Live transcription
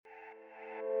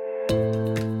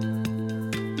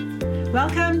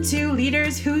Welcome to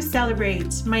Leaders Who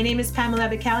Celebrate. My name is Pamela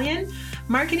Bacalian,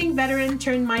 marketing veteran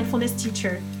turned mindfulness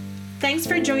teacher. Thanks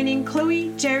for joining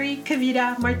Chloe, Jerry,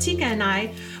 Kavita, Martika, and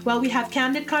I while we have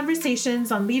candid conversations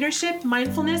on leadership,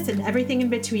 mindfulness, and everything in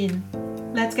between.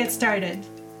 Let's get started.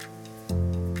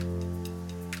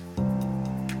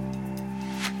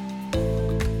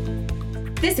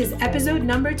 This is episode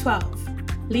number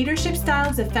 12, Leadership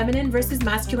Styles of Feminine versus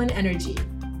Masculine Energy.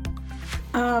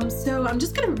 So I'm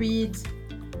just going to read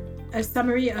a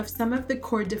summary of some of the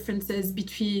core differences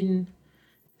between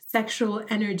sexual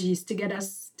energies to get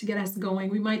us going.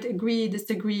 We might agree,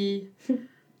 disagree.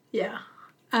 Yeah.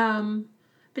 But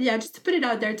yeah, just to put it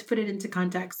out there, to put it into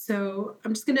context. So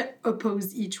I'm just going to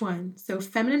oppose each one. So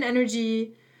feminine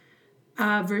energy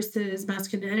versus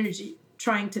masculine energy.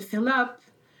 Trying to fill up,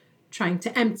 trying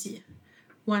to empty.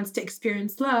 Wants to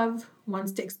experience love,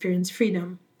 wants to experience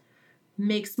freedom.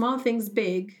 Makes small things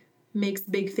big, makes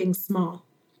big things small.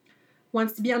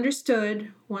 Wants to be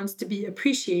understood, wants to be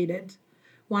appreciated,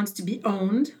 wants to be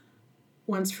owned,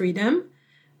 wants freedom.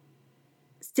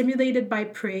 Stimulated by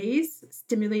praise,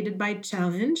 stimulated by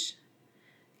challenge.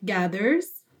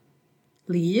 Gathers,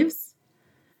 leaves.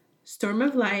 Storm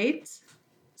of light,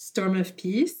 storm of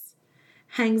peace.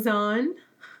 Hangs on,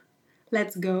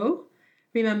 lets go.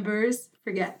 Remembers,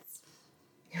 forgets.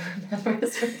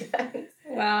 Remembers, forgets.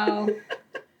 Wow.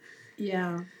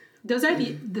 Yeah. Those are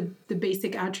the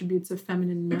basic attributes of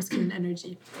feminine and masculine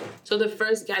energy. So the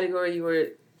first category you were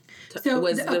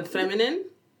was the feminine?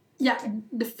 Yeah.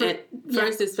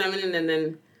 First is feminine and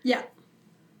then... Yeah.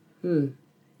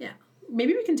 Yeah.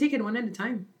 Maybe we can take it one at a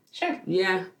time. Sure.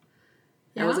 Yeah.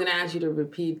 Yeah? I was going to ask you to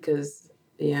repeat because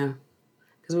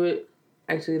we're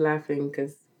actually laughing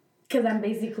because I'm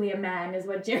basically a man, is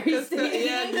what Jerry's saying.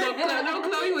 Yeah, no,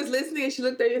 Chloe was listening and she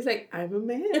looked at you and was like, I'm a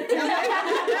man.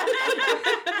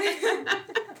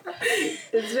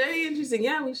 It's very interesting.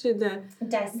 Yeah, we should...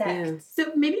 Dissect. Yeah.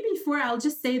 So maybe before, I'll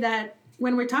just say that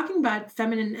when we're talking about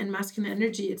feminine and masculine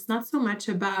energy, it's not so much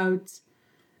about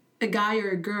a guy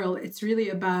or a girl. It's really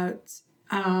about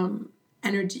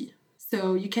energy.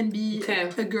 So you can be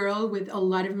a girl with a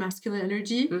lot of masculine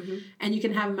energy, and you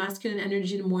can have masculine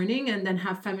energy in the morning and then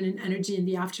have feminine energy in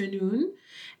the afternoon.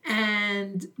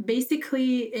 And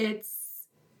basically, it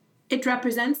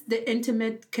represents the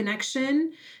intimate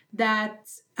connection that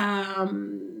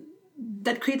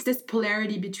creates this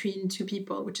polarity between two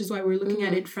people, which is why we're looking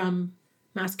at it from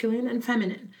masculine and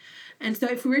feminine. And so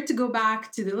if we were to go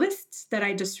back to the list that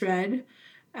I just read,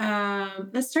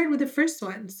 let's start with the first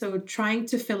one. So trying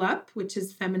to fill up, which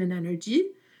is feminine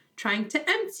energy. Trying to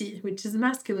empty, which is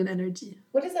masculine energy.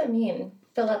 What does that mean?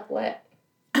 Fill up what?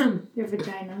 Your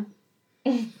vagina.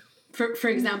 For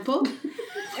example?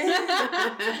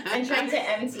 I'm trying to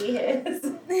empty his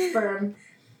Sperm.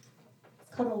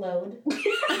 It's called a load.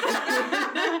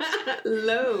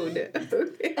 Load.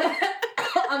 Okay.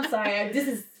 I'm sorry.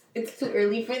 It's too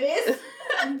early for this.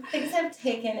 Things have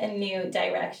taken a new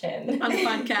direction. On the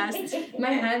podcast.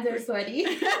 My hands are sweaty.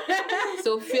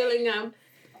 So filling up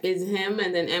is him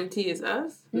and then empty is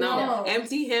us? No.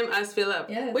 Empty him, us fill up.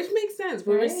 Yes. Which makes sense.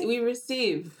 Right? We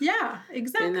receive. Yeah,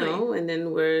 exactly. And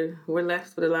then we're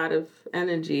left with a lot of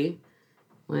energy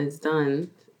when it's done,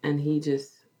 and he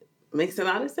just makes a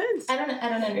lot of sense. I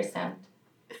don't understand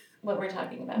what we're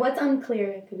talking about. What's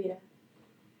unclear, Kavita?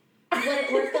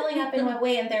 We're filling up in what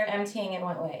way, and they're emptying in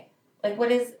what way? Like, what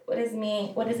does it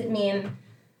mean?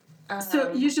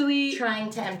 So usually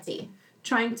trying to empty.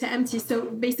 Trying to empty. So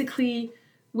basically,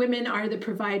 women are the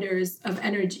providers of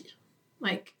energy,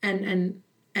 like and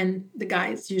the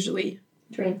guys usually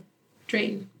Drain.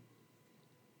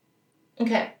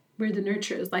 Okay. We're the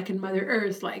nurturers, like in Mother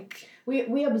Earth, like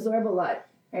We absorb a lot,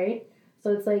 right?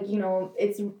 So it's like,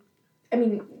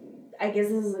 I guess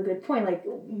this is a good point. Like,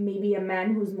 maybe a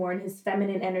man who's more in his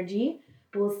feminine energy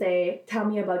will say, tell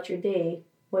me about your day,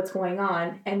 what's going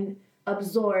on, and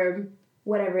absorb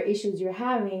whatever issues you're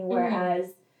having,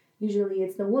 whereas usually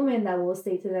it's the woman that will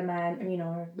say to the man,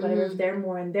 or whatever, if they're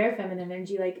more in their feminine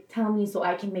energy, like, tell me so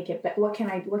I can make it better. What can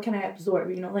I absorb?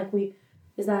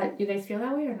 Is that, you guys feel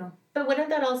that way or no? But wouldn't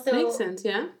that also... Makes sense,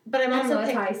 yeah. But I'm also...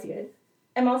 That's how I see it.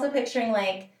 I'm also picturing,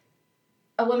 like,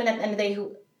 a woman at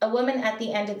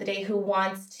the end of the day who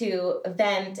wants to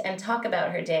vent and talk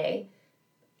about her day,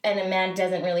 and a man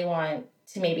doesn't really want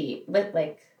to maybe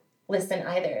listen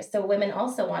either. So women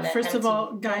also want to. First of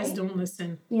all, guys don't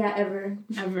listen. Yeah, ever.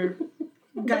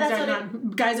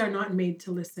 Guys are not made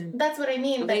to listen. That's what I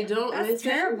mean. They don't that's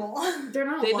listen. terrible. They're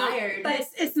not wired. But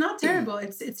it's not terrible.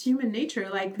 It's human nature.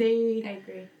 Like I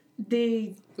agree.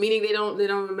 Meaning they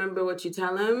don't remember what you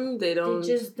tell them. They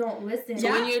just don't listen.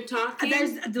 So when you're talking,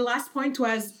 the last point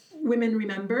was women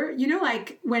remember. You know,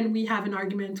 like when we have an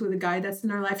argument with a guy that's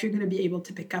in our life, you're going to be able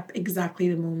to pick up exactly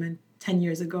the moment 10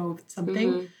 years ago of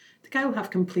something. The guy will have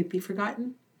completely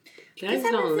forgotten. Guys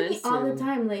don't listen all the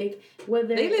time. Like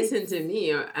whether they listen to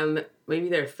me, or maybe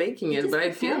they're faking it, but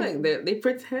I feel like they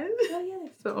pretend. Oh yeah.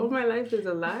 So all my life is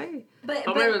a lie. But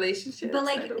my relationships. But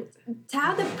like to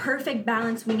have the perfect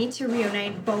balance, we need to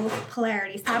reunite both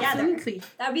polarities together. Absolutely.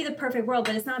 That would be the perfect world,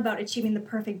 but it's not about achieving the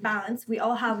perfect balance. We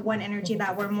all have one energy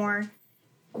that we're more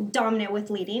dominant with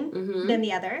leading than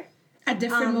the other. At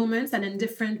different moments and in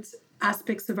different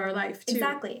aspects of our life too.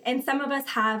 Exactly. And some of us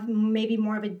have maybe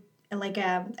more of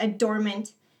a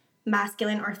dormant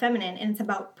masculine or feminine, and it's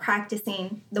about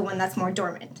practicing the one that's more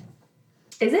dormant.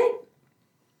 Is it?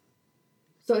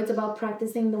 So it's about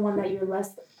practicing the one that you're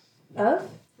less of?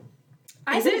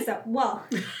 I think so. Well,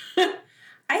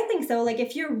 I think so. Like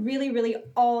if you're really, really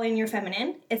all in your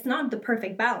feminine, it's not the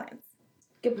perfect balance.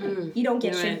 Good point. You don't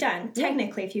get shit done.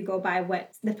 Technically, if you go by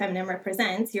what the feminine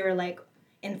represents, you're like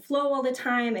in flow all the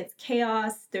time. It's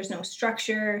chaos. There's no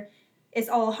structure. It's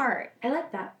all hard. I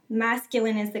like that.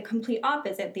 Masculine is the complete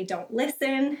opposite. They don't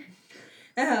listen.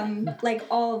 Like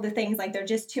all of the things, like they're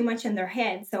just too much in their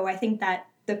head. So I think that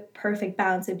the perfect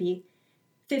balance would be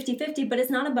 50-50, but it's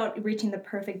not about reaching the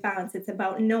perfect balance. It's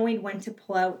about knowing when to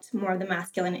pull out more of the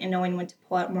masculine and knowing when to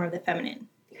pull out more of the feminine.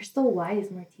 You're so wise,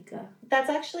 Martika. That's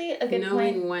actually a good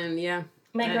Knowing point. when, yeah.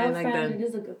 My girlfriend, I like It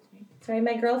is a good point. sorry,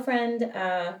 my girlfriend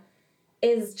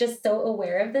is just so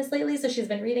aware of this lately, so she's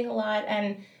been reading a lot,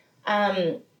 and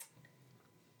I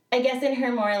guess in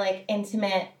her more like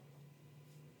intimate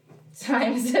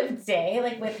times of day,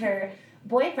 like with her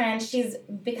boyfriend, she's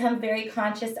become very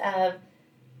conscious of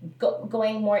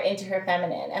going more into her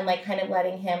feminine and like kind of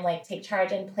letting him like take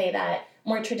charge and play that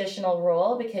more traditional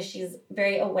role, because she's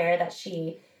very aware that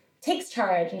she takes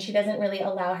charge and she doesn't really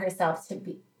allow herself to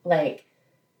be like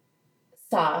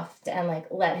soft and like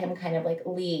let him kind of like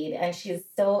lead, and she's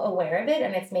so aware of it,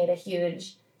 and it's made a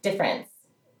huge difference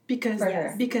because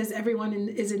everyone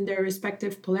is in their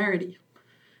respective polarity.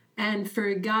 And for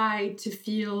a guy to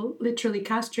feel literally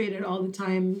castrated all the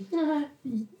time,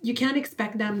 you can't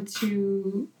expect them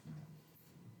to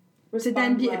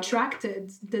then be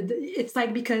attracted. It's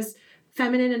like, because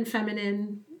feminine and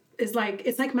feminine is like,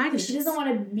 it's like magnets. She doesn't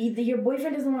want to be, your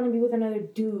boyfriend doesn't want to be with another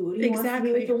dude. He wants to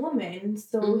be with a woman.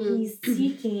 So he's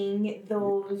seeking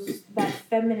that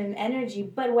feminine energy.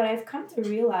 But what I've come to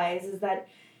realize is that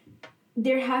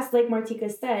there has, like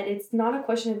Martika said, it's not a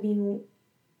question of being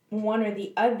one or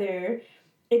the other.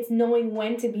 It's knowing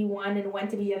when to be one and when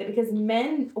to be the other. Because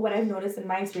men, what I've noticed in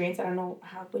my experience, I don't know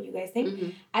what you guys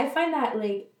think, I find that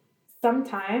like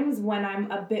sometimes when I'm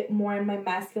a bit more in my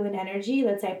masculine energy,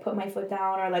 let's say I put my foot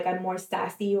down, or like I'm more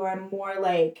sassy, or I'm more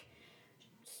like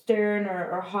stern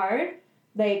or hard,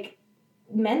 like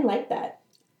men like that.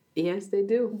 Yes, they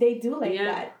do. They do like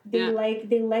that. They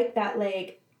like that,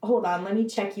 like, hold on, let me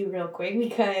check you real quick,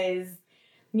 because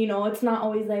you know, it's not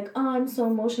always like, oh, I'm so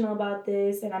emotional about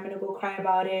this and I'm going to go cry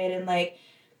about it. And like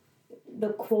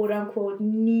the quote unquote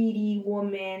needy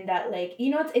woman that like,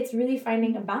 you know, it's really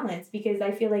finding a balance, because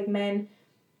I feel like men,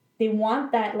 they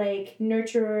want that like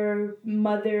nurturer,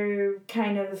 mother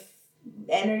kind of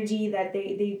energy that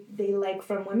they like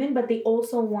from women, but they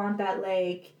also want that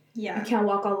like, you can't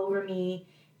walk all over me,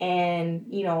 and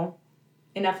you know,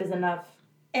 enough is enough.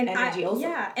 And energy also.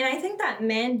 Yeah, and I think that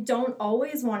men don't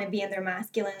always want to be in their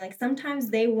masculine. Like sometimes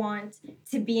they want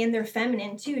to be in their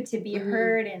feminine too, to be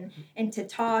heard and to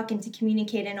talk and to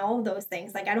communicate and all of those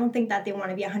things. Like I don't think that they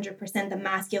want to be 100% the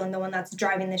masculine, the one that's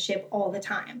driving the ship all the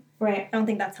time. Right. I don't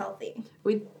think that's healthy.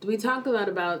 We talk a lot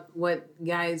about what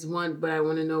guys want, but I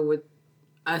want to know what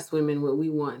us women, what we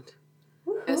want.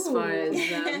 As far as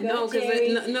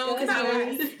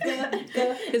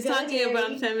it's talking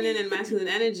about feminine and masculine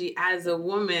energy. As a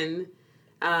woman,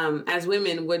 as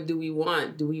women, what do we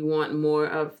want? Do we want more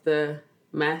of the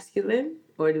masculine,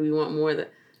 or do we want more of the? I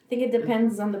think it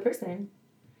depends on the person.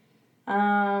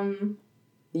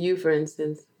 You, for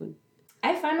instance,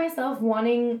 I find myself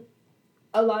wanting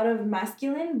a lot of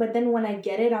masculine, but then when I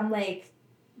get it, I'm like,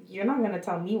 you're not going to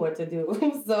tell me what to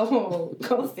do. So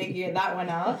go figure that one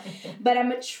out. But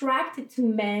I'm attracted to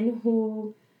men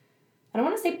who, I don't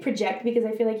want to say project, because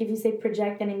I feel like if you say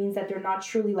project, then it means that they're not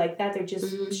truly like that. They're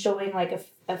just showing like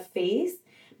a face.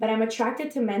 But I'm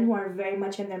attracted to men who are very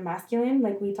much in their masculine.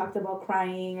 Like we talked about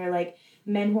crying, or like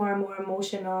men who are more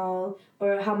emotional,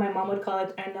 or how my mom would call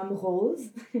it, un homme rose.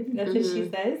 That's what she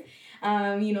says.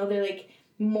 You know, they're like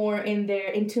more in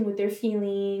tune with their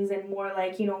feelings, and more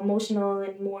like, you know, emotional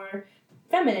and more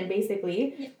feminine,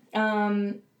 basically.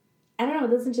 And I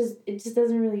don't know, it just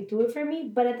doesn't really do it for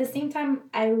me. But at the same time,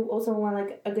 I also want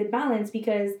like a good balance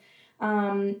because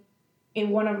in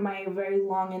one of my very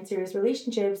long and serious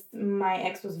relationships, my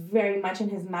ex was very much in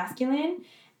his masculine,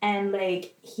 and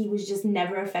like he was just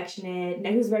never affectionate.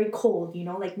 He was very cold, you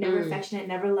know, like never affectionate,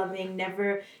 never loving,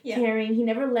 never caring. He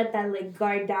never let that like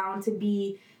guard down to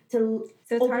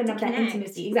open up that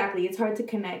intimacy. Exactly. It's hard to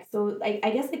connect. So like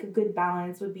I guess like a good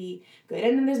balance would be good.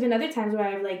 And then there's been other times where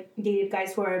I've like dated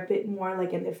guys who are a bit more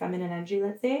like in their feminine energy,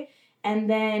 let's say. And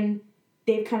then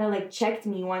they've kind of like checked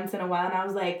me once in a while and I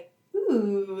was like,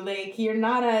 ooh, like you're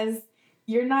not as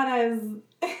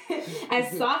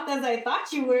as soft as I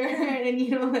thought you were. And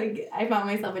you know, like I found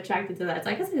myself attracted to that. So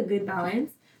I guess like a good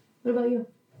balance. What about you?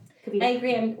 I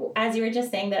agree. As you were just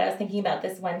saying that, I was thinking about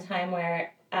this one time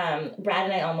where Brad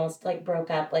and I almost like broke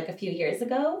up like a few years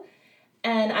ago,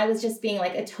 and I was just being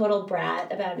like a total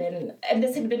brat about it, and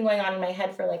this had been going on in my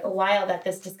head for like a while that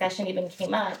this discussion even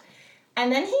came up,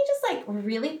 and then he just like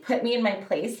really put me in my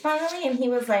place finally, and he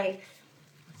was like,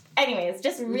 anyways,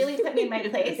 just really put me in my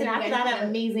place, and after that,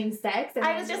 amazing sex,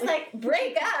 I was just like,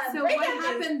 break up. So break what up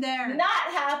happened there? Not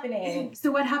happening.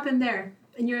 So what happened there,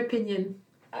 in your opinion?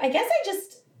 I guess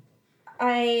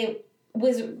I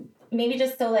was maybe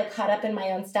just so like caught up in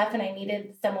my own stuff and I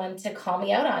needed someone to call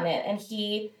me out on it. And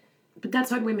But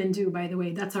that's what women do, by the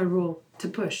way. That's our role, to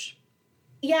push.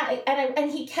 Yeah, and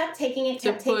he kept taking it,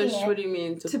 to push. What do you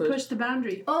mean to push? Push the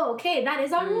boundary. Oh, okay, that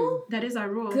is our rule? That is our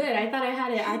rule. Good, I thought I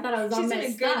had it. I thought I was all messed up.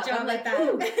 She's doing a good job like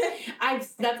that.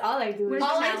 That's all I do. We're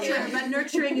all I do. But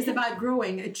nurturing is about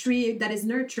growing. A tree that is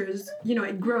nurtures, you know,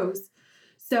 it grows.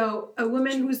 So a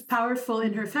woman who's powerful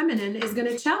in her feminine is going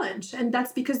to challenge. And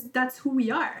that's because that's who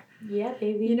we are. Yeah,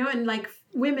 baby. You know, and like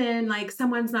women, like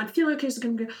someone's not feeling okay, she's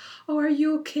going to go, oh, are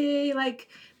you okay? Like,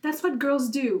 that's what girls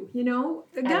do, you know?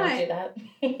 A guy. I don't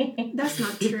do that. That's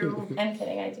not true. I'm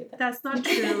kidding, I do that. That's not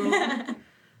true.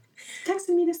 Texted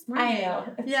me this morning. I know.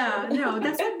 Yeah, no,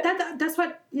 that's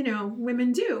what, you know,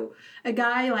 women do. A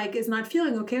guy like is not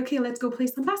feeling okay, let's go play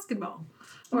some basketball.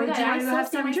 Or God, do you want to I have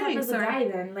see some myself drinks? as a guy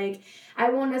then. Like, I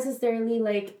won't necessarily,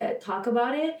 like, talk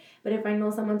about it, but if I know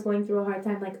someone's going through a hard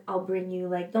time, like, I'll bring you,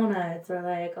 like, donuts or,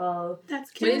 like, That's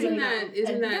But cute. isn't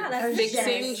that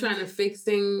fixing, trying to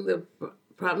fixing the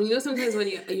problem? You know, sometimes when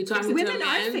you're talking Women to a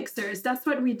are man... fixers. That's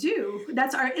what we do.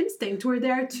 That's our instinct. We're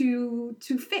there to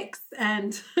fix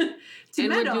and to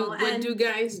meddle. What do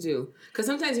guys do? Because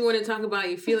sometimes you want to talk about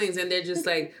your feelings and they're just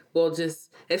like, well,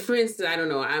 just... For instance, I don't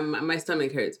know, my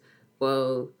stomach hurts.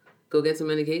 Well, go get some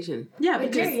medication. Yeah,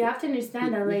 But because... Jerry, you have to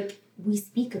understand that, like, we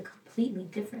speak a completely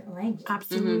different language.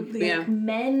 Absolutely. Mm-hmm. Yeah. Like,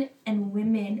 men and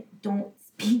women don't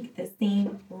speak the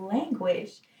same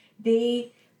language.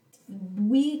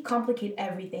 We complicate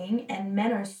everything, and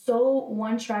men are so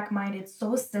one-track minded,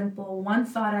 so simple, one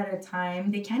thought at a time.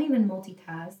 They can't even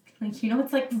multitask. Like, you know,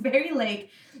 it's like very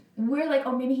like, we're like,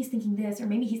 oh, maybe he's thinking this, or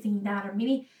maybe he's thinking that, or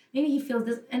maybe he feels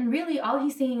this. And really all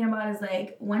he's thinking about is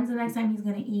like, when's the next time he's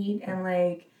gonna eat, and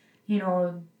like, you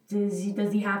know, does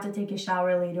he have to take a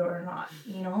shower later or not?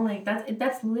 You know, like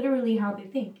that's literally how they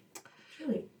think.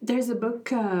 Really. There's a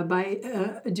book by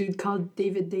a dude called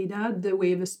David Deida, The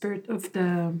Way of the Spirit of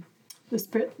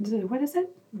what is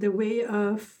it? The Way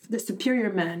of the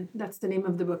Superior Man. That's the name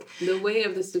of the book. The Way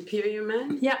of the Superior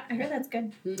Man? Yeah. I heard that's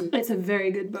good. Mm-hmm. It's a very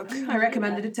good book. I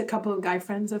recommended it to a couple of guy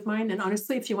friends of mine. And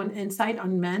honestly, if you want insight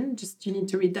on men, you need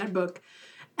to read that book.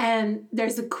 And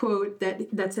there's a quote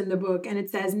that's in the book, and it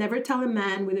says, "Never tell a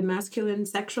man with a masculine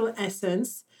sexual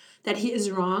essence that he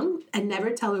is wrong, and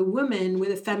never tell a woman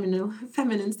with a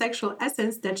feminine sexual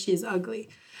essence that she is ugly."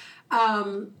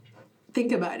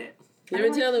 Think about it. Never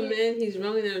tell a man he's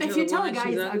wrong, and never If you tell a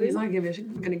guy he's ugly, he's not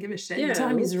gonna give a shit. Yeah, you tell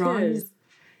him he's who wrong. cares?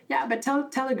 Yeah, but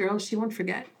tell a girl, she won't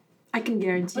forget. I can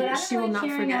guarantee you, she will not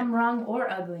forget. I'm wrong or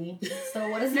ugly. So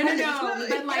what is No.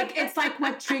 But like, it's like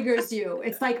what triggers you.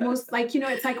 It's like most, like, you know,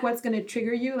 it's like what's gonna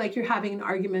trigger you. Like you're having an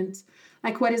argument.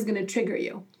 Like what is gonna trigger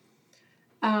you?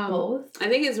 both? I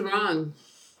think it's wrong.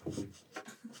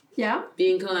 Yeah.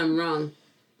 Being told I'm wrong.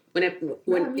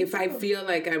 If I feel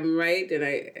like I'm right and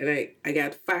I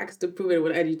got facts to prove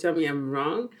it, and you tell me I'm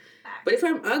wrong. But if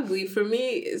I'm ugly, for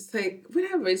me, it's like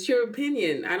whatever. It's your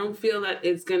opinion. I don't feel that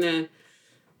it's gonna.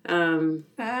 If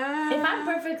I'm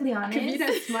perfectly honest,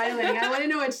 Kavita's smiling. I want to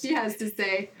know what she has to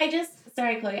say.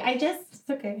 Sorry, Chloe. it's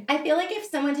okay. I feel like if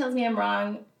someone tells me I'm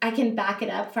wrong, I can back it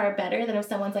up far better than if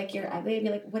someone's like, you're ugly. I'd be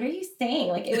like, what are you saying?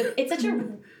 Like, it's such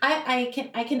a,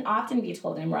 I can often be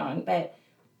told I'm wrong, but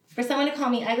for someone to call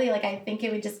me ugly, like, I think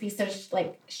it would just be so,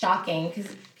 shocking,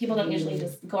 because people don't usually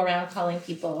just go around calling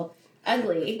people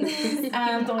ugly.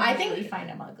 I think find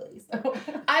I'm ugly, so.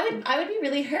 I would be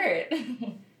really hurt.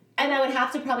 And I would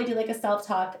have to probably do like a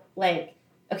self-talk, like,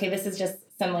 okay, this is just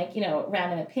some like,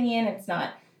 random opinion. It's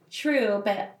not true,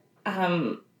 but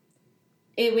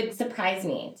it would surprise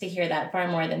me to hear that far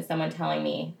more than someone telling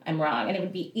me I'm wrong. And it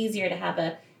would be easier to have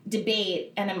a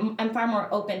debate, and I'm far more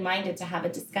open-minded to have a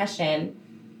discussion.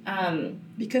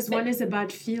 Because one is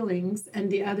about feelings and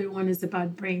the other one is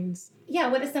about brains. Yeah,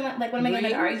 what is someone, like, what am I going to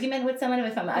have an argument with someone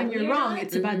if I'm ugly? When you're wrong,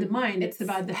 it's about the mind, it's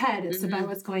about the head, it's about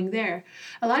what's going there.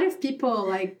 A lot of people,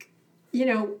 like,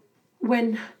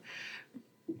 when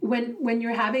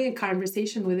you're having a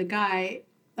conversation with a guy,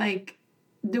 like,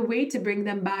 the way to bring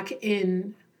them back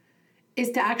in is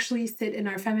to actually sit in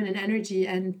our feminine energy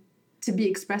and to be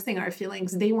expressing our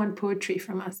feelings. They want poetry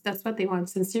from us. That's what they want,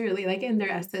 sincerely, like in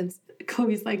their essence.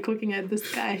 Chloe's like looking at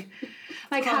this guy,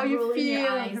 like how you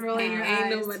feel, rolling your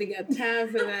eyes. Ain't nobody got time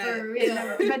for that. For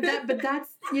real. But that's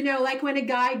like when a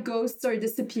guy ghosts or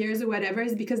disappears or whatever,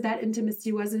 is because that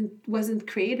intimacy wasn't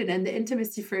created, and the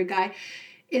intimacy for a guy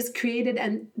is created,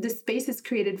 and the space is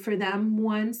created for them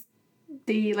once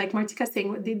they, like Martika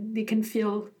saying, they can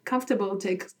feel comfortable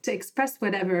to express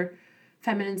whatever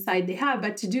feminine side they have.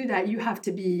 But to do that, you have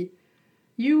to be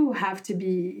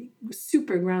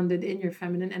super grounded in your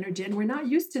feminine energy, and we're not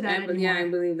used to that anymore. Yeah, I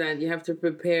believe that you have to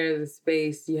prepare the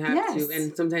space. You have to,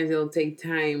 and sometimes it'll take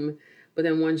time. But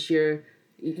then once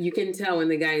you can tell when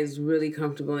the guy is really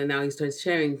comfortable, and now he starts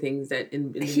sharing things that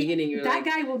in the beginning you thought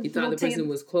the person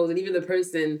was closed, and even the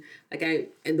person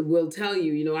will tell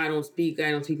you, I don't speak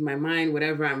my mind,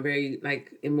 whatever. I'm very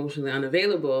like emotionally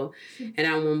unavailable, and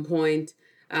at one point,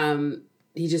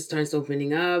 he just starts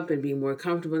opening up and being more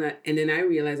comfortable. And then I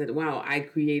realized that, wow, I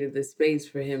created this space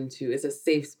for him it's a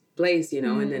safe place,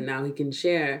 and then now he can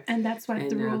share. And that's what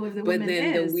the role of the woman is. But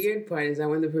then the weird part is that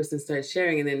when the person starts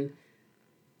sharing, and then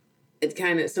it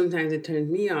kind of, sometimes it turns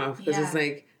me off, because it's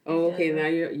like, oh, okay, now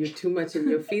you're too much in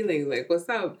your feelings. Like, what's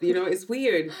up? It's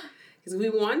weird. Because we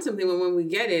want something, but when we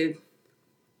get it,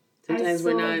 sometimes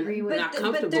we're not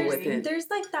comfortable with it. There's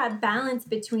like that balance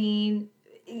between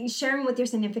sharing with your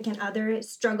significant other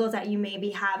struggles that you may be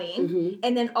having,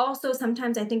 and then also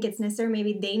sometimes I think it's necessary,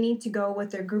 maybe they need to go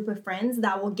with their group of friends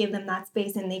that will give them that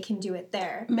space and they can do it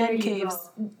there. Men caves.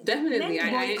 Definitely.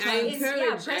 I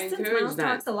encourage that.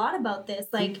 Talks a lot about this,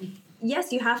 like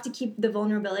yes, you have to keep the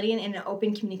vulnerability and an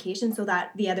open communication so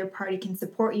that the other party can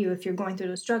support you if you're going through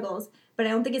those struggles. But I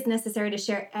don't think it's necessary to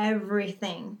share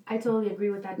everything. I totally agree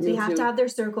with that too. So you have to have their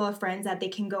circle of friends that they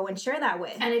can go and share that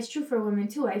with. And it's true for women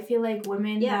too. I feel like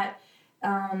women that,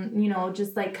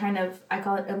 just like kind of, I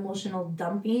call it emotional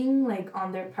dumping, like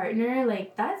on their partner,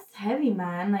 like that's heavy,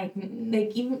 man. Like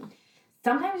even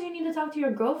sometimes you need to talk to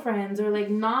your girlfriends, or like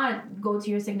not go to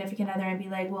your significant other and be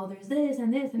like, well, there's this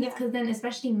and this and this. Because then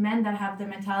especially men that have the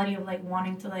mentality of like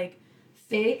wanting to like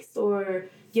fix or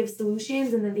give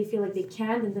solutions, and then they feel like they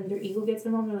can't, and then their ego gets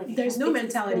involved. They're like, there's no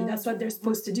mentality. That's what they're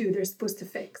supposed to do. They're supposed to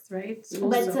fix, right?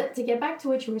 But to get back to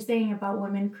what you were saying about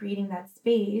women creating that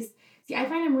space, see, I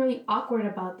find I'm really awkward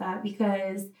about that,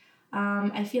 because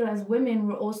I feel as women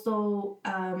we're also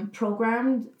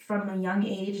programmed from a young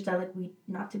age that like we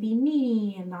not to be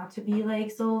needy and not to be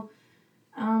like so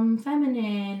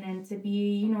feminine, and to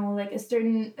be like a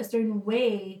certain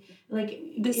way. Like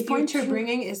this point you're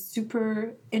bringing is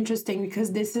super interesting,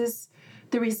 because this is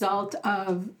the result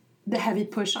of the heavy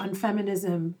push on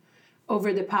feminism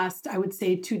over the past, I would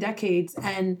say, 2 decades.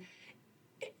 And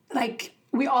like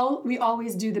we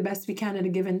always do the best we can at a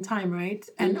given time, right?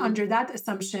 And under that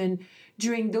assumption,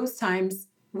 during those times,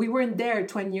 we weren't there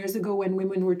 20 years ago when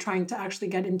women were trying to actually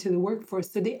get into the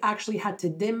workforce. So they actually had to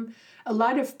dim a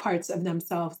lot of parts of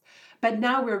themselves. But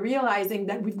now we're realizing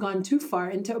that we've gone too far,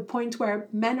 into a point where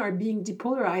men are being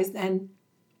depolarized and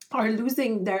are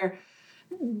losing their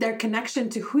connection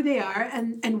to who they are,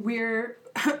 and we're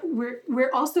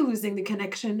also losing the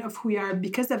connection of who we are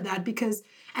because of that,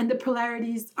 and the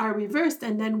polarities are reversed,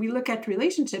 and then we look at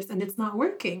relationships and it's not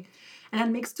working. And that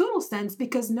makes total sense,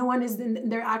 because no one is in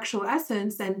their actual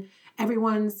essence, and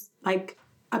everyone's like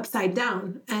upside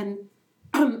down. And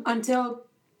until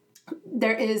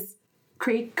there is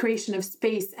creation of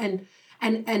space and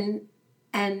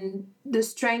the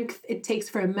strength it takes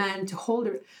for a man to hold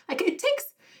her, like it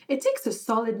takes a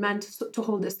solid man to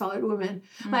hold a solid woman.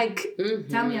 Like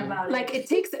tell me about it. Like it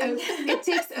takes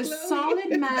a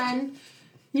solid man,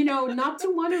 not to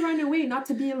want to run away, not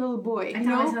to be a little boy. I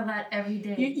tell myself that every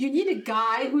day. You need a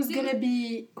guy who's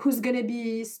gonna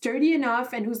be sturdy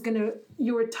enough, and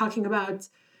you were talking about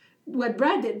what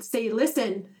Brad did, say,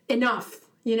 listen, enough.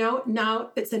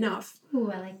 Now it's enough.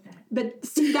 Ooh, I like that. But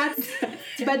see, that's what.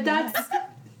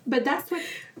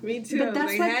 Me too. But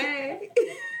that's like, what. hey.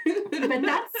 But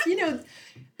that's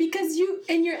because you,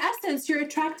 in your essence, you're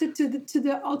attracted to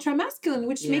the ultra masculine,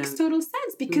 which makes total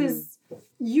sense because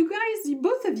you guys,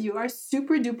 both of you, are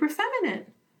super duper feminine.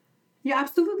 You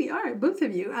absolutely are, both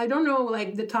of you. I don't know,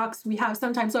 like the talks we have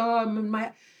sometimes.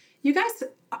 You guys,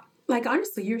 like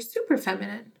honestly, you're super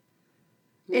feminine.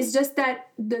 It's just that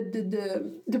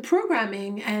the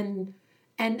programming and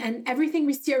everything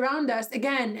we see around us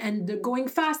again, and the going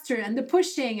faster and the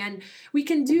pushing, and we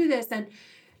can do this, and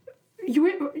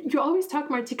you always talk,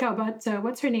 Martika, about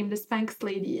what's her name, the Spanx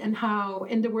lady, and how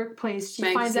in the workplace she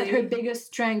finds that her biggest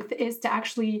strength is to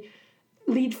actually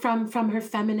lead from her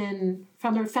feminine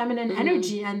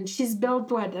energy, and she's built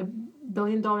 $1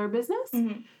 billion business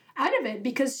out of it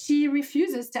because she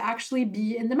refuses to actually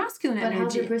be in the masculine energy. But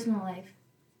how's her personal life?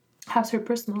 How's her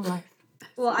personal life?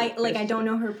 Well, I don't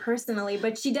know her personally,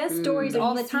 but she does stories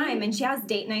all the time, and she has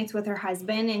date nights with her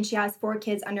husband, and she has 4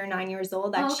 kids under 9 years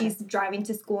old that she's driving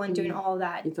to school and doing all of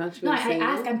that.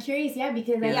 I'm curious,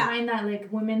 because I find that like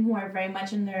women who are very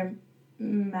much in their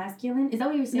masculine, is that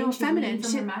what you're saying? No, feminine.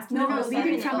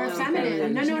 Leading from her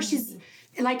feminine. No, she's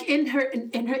like in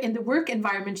the work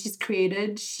environment she's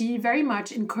created. She very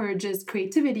much encourages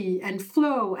creativity and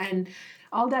flow and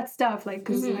all that stuff, like,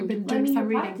 because I've been doing some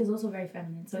reading. Your product is also very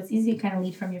feminine, so it's easy to kind of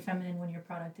lead from your feminine when your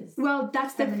product is. Well,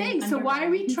 that's the thing. So why are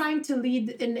we trying to lead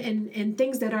in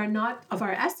things that are not of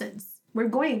our essence? We're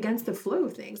going against the flow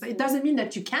of things. It doesn't mean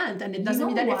that you can't, and it doesn't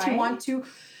mean that if you want to,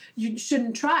 you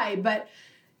shouldn't try. But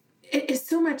it's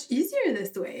so much easier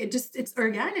this way. It's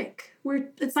organic.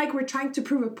 It's like we're trying to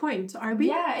prove a point, are we?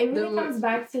 Yeah, it really comes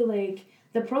back to like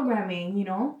the programming,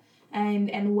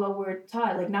 and what we're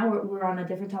taught. Like now we're on a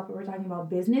different topic. We're talking about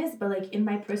business, but like in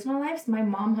my personal life, my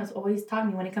mom has always taught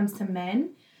me when it comes to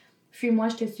men, suis-moi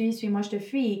je te suis, suis-moi je te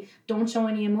fuis. Don't show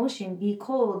any emotion. Be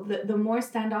cold. The more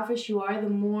standoffish you are, the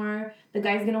more the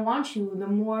guy's gonna want you. The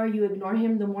more you ignore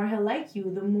him, the more he'll like you.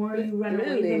 The more you run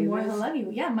away, the more he'll love you.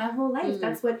 Yeah, my whole life.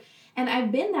 That's what. And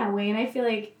I've been that way, and I feel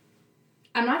like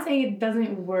I'm not saying it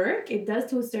doesn't work. It does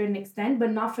to a certain extent,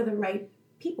 but not for the right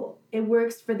people. It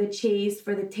works for the chase,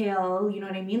 for the tail, you know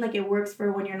what I mean? Like it works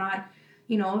for when you're not,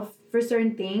 for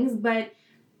certain things, but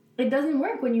it doesn't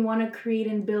work when you want to create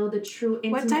and build a true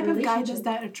intimate relationship. What type of guy does relationship.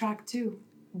 that attract to?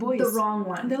 Boys. The wrong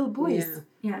one. Little boys.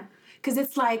 Yeah. Because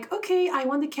it's like, okay, I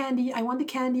want the candy.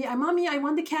 Mommy, I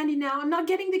want the candy now. I'm not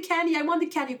getting the candy. I want the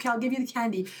candy. Okay, I'll give you the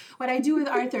candy. What I do with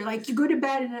Arthur, like you go to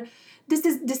bed and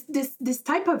this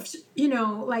type of,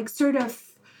 like sort of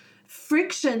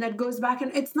friction that goes back,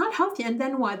 and it's not healthy. And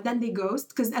then what? Then they ghost,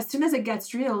 because as soon as it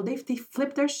gets real, they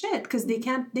flip their shit because they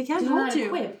can't hold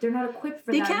you. They're not equipped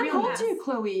for they that. They can't realness. hold you,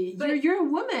 Chloe. You're a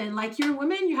woman. Like you're a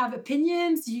woman. You have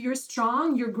opinions. You're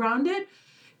strong. You're grounded.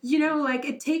 Like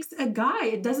it takes a guy.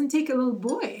 It doesn't take a little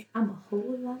boy. I'm a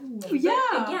whole lot of women. Yeah.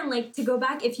 But again, like to go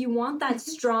back, if you want that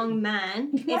strong man,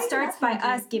 it starts by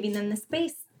us giving them the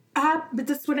space. But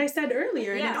that's what I said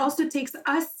earlier. And it also takes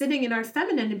us sitting in our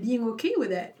feminine and being okay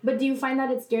with it. But do you find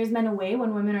that it scares men away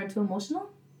when women are too emotional?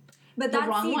 But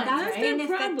that's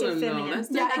ineffective feminine.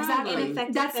 Exactly.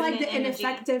 That's like the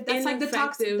ineffective. That's like the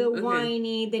toxic, the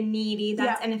whiny, the needy.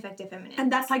 That's ineffective feminine.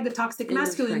 And that's like the toxic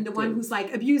masculine, the one who's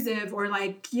like abusive or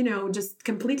like just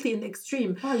completely in the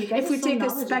extreme. Oh, you guys if we so take a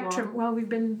spectrum, well, we've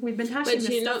been hashing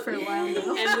this stuff for a while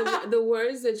now. And the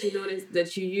words that you noticed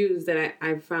that you used that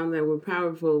I found that were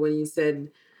powerful when you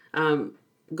said.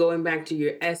 Going back to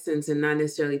your essence and not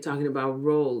necessarily talking about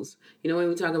roles. When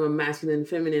we talk about masculine and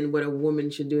feminine, what a woman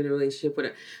should do in a relationship.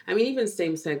 Even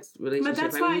same-sex relationship. But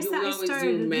that's why we always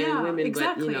do men and women,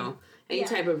 exactly. but, any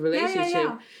type of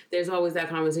relationship, there's always that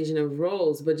conversation of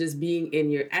roles, but just being in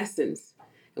your essence.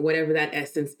 And whatever that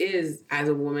essence is, as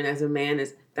a woman, as a man,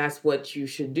 that's what you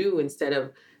should do instead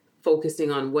of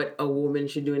focusing on what a woman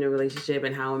should do in a relationship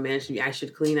and how a man should be. I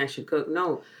should clean, I should cook.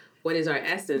 No. What is our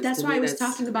essence? That's why I was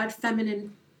talking about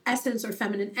feminine essence or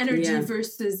feminine energy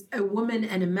versus a woman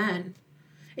and a man.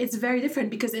 It's very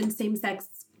different because in same-sex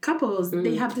couples,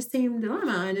 they have the same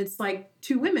dilemma, and it's like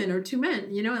 2 women or 2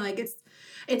 men, like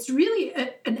it's really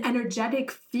an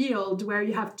energetic field where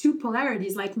you have 2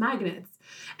 polarities like magnets.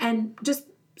 And just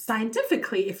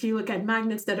scientifically, if you look at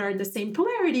magnets that are in the same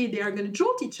polarity, they are going to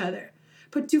jolt each other.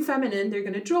 Put 2 feminine, they're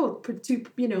going to jolt. Put 2,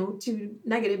 2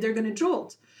 negative, they're going to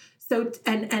jolt. So,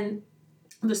 and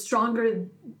the stronger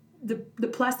the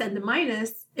plus and the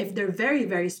minus, if they're very,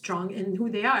 very strong in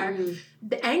who they are,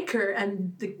 the anchor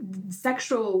and the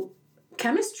sexual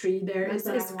chemistry there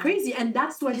is crazy. And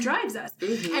that's what drives us.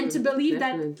 And to believe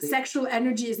that sexual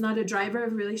energy is not a driver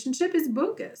of a relationship is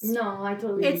bogus. No, I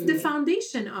totally It's the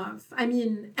foundation of,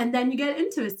 and then you get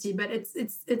intimacy, but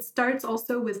it starts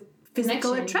also with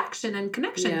physical attraction and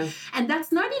connection. Yeah. And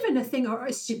that's not even a thing, or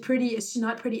is she pretty, is she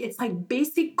not pretty? It's like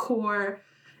basic core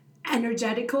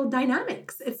energetical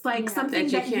dynamics. It's like something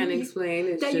that you can't explain.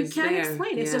 It's that just you can't there.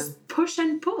 explain. It's Yeah. just push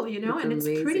and pull, you know, It's and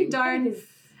amazing. it's pretty darn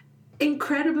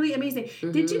incredibly amazing.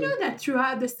 Did you know that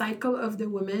throughout the cycle of the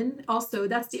woman, also,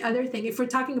 that's the other thing, if we're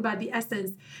talking about the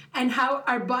essence and how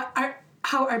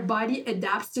our body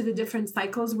adapts to the different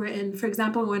cycles we're in. For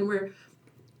example, when we're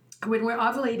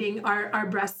ovulating, our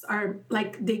breasts are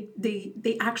like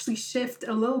they actually shift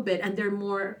a little bit, and they're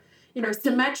more, you know,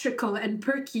 symmetrical and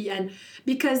perky, and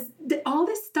because all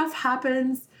this stuff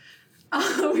happens.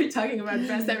 We're talking about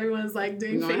breasts. Everyone's like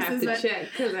doing faces. Have to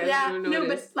check because I don't know.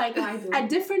 But like at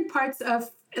different parts of,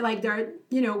 like, there are,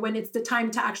 you know, when it's the time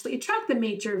to actually attract the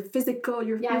mate, your physical,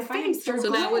 your face, your so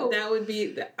glow. that would be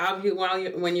the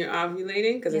when you're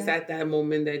ovulating, because it's at that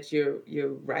moment that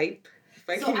you're ripe. If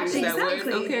I can use that word.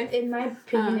 Okay. In my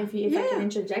opinion, if I can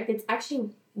interject, it's actually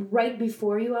right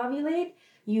before you ovulate.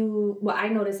 I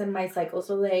notice in my cycle.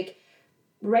 So like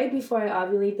right before I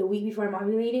ovulate, the week before I'm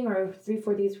ovulating, or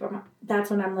 3-4 days before,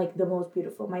 that's when I'm like the most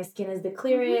beautiful. My skin is the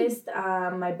clearest.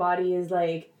 My body is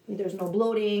like, there's no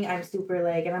bloating. I'm super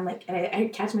like, and I'm like, and I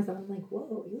catch myself. I'm like,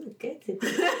 whoa, you look good today.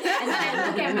 And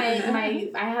then I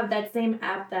look at I have that same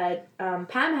app that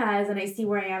Pam has, and I see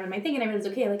where I am in my thing, and I realize,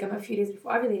 okay, like I'm a few days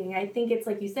before ovulating. I think it's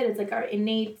like you said, it's like our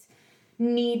innate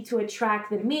need to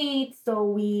attract the mate.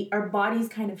 So our bodies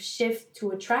kind of shift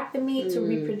to attract the mate to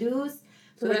reproduce.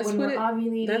 So like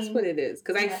that's what it is.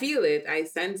 Because I feel it, I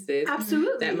sense it.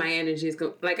 Absolutely. That my energy is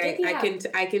I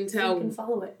can tell you can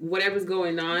follow it. Whatever's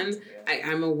going on.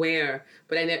 I'm aware,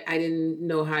 but I didn't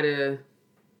know how to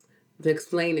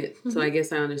explain it. So I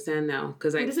guess I understand now,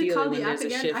 because I feel it when there's a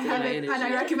shift in my energy. And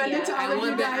I recommend it to all of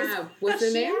you guys. What's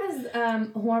the name? She has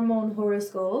hormone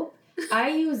horoscope. I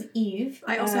use Eve.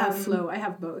 I also have Flow. I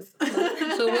have both.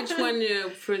 So which one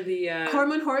for the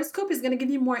hormone horoscope is going to give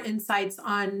you more insights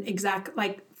on exact,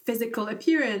 like, physical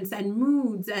appearance and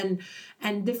moods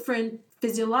and different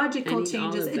physiological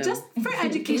changes. It's just for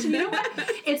education. You know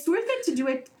what? It's worth it to do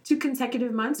it 2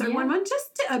 consecutive months or 1 month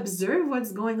just to observe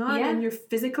what's going on in your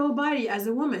physical body as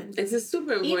a woman. It's just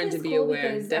super important to be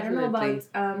aware. Definitely. I don't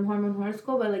know about hormone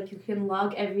horoscope, but like you can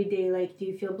log every day. Like, do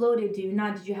you feel bloated? Do you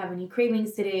not? Did you have any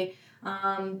cravings today?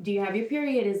 Do you have your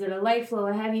period? Is it a light flow,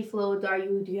 a heavy flow?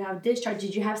 Do you have discharge?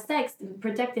 Did you have sex?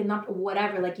 Protected, not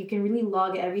whatever. Like, you can really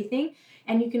log everything.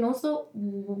 And you can also,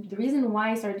 the reason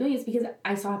why I started doing it is because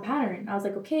I saw a pattern. I was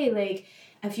like, okay, like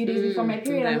a few days before my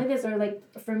period, I'm like this. Or like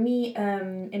for me,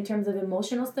 in terms of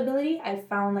emotional stability, I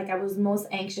found like I was most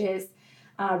anxious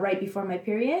right before my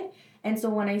period. And so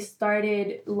when I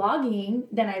started logging,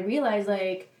 then I realized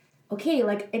like, okay,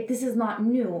 like this is not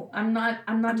new. I'm not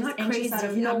just anxious crazy out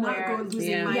of nowhere.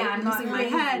 I'm not losing my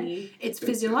head. It's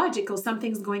physiological.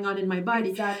 Something's going on in my body.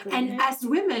 Exactly. And as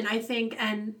women, I think,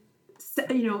 and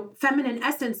you know, feminine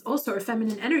essence also, or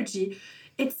feminine energy,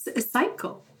 it's a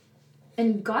cycle.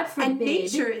 And God forbid. And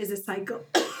nature is a cycle.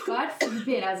 God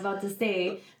forbid, I was about to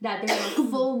say that there's a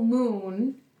full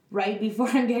moon right before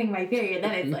I'm getting my period.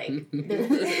 Then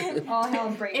it's like all hell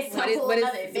breaks. But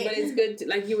it's good to,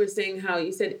 like you were saying, how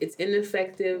you said it's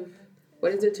ineffective.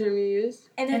 What is the term you used?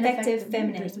 Ineffective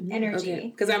feminine energy.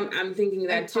 Okay, because I'm thinking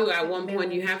that too. At one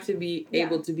point, you have to be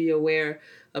able to be aware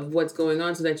of what's going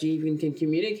on so that you even can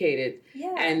communicate it.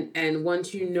 Yeah. And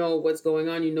once you know what's going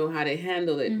on, you know how to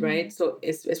handle it, right? So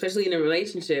especially in a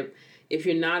relationship, if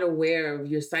you're not aware of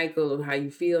your cycle, of how you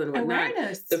feel and whatnot,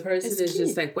 the person is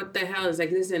just like, what the hell is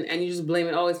like this? And you just blame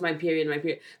it. Oh, it's my period.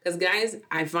 Because guys,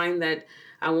 I find that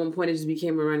at one point it just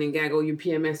became a running gag. Oh, you're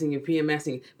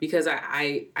PMSing. Because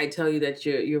I tell you that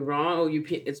you're wrong. Oh,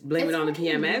 blame it on the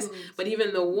PMS. But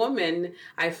even the woman,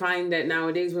 I find that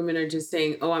nowadays women are just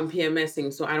saying, oh, I'm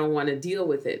PMSing, so I don't want to deal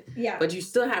with it. Yeah. But you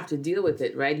still have to deal with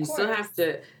it, right? You still have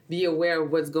to be aware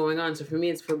of what's going on. So for me,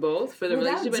 it's for both, for the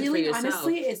relationship and for yourself.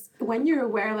 Honestly, it's when you're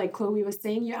aware, like Chloe was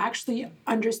saying, you actually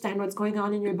understand what's going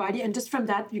on in your body, and just from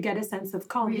that, you get a sense of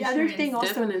calm. The other thing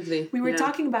also, we were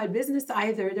talking about business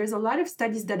either. There's a lot of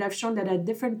studies that have shown that at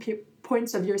different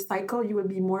points of your cycle, you will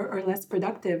be more or less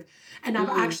productive. And I've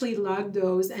actually logged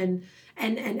those, and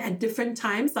at different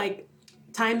times, like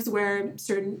times where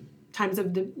certain times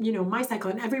of the, you know, my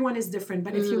cycle, and everyone is different,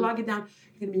 but if you log it down,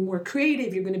 you're going to be more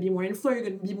creative, you're going to be more in flow, you're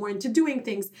going to be more into doing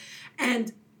things,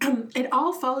 and it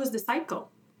all follows the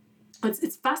cycle.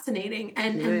 It's fascinating,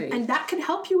 and that can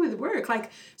help you with work.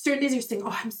 Like certain days you're saying,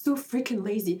 oh, I'm so freaking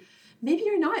lazy. Maybe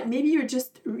you're not. Maybe you're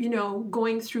just, you know,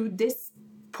 going through this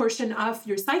portion of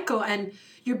your cycle and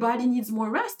your body needs more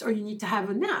rest, or you need to have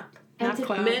a nap.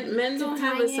 Men don't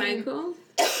have a cycle?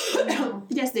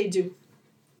 Yes, they do.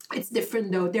 It's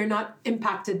different though. They're not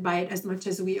impacted by it as much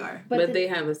as we are. But they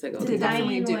have a cycle. To tie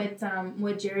definitely in do.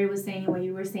 what Jerry was saying and what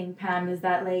you were saying, Pam, is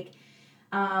that like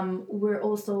we're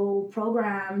also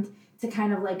programmed to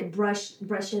kind of like brush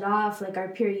it off, like our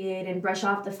period, and brush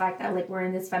off the fact that like we're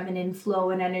in this feminine flow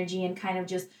and energy and kind of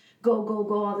just go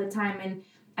all the time. And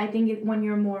I think when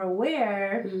you're more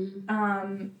aware,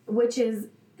 which is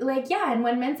like, yeah, and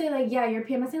when men say like, yeah, you're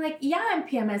PMSing, like, yeah, I'm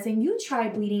PMSing. You try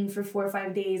bleeding for 4 or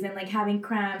 5 days and like having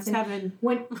cramps. And 7.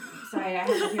 Sorry,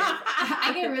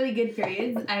 I get really good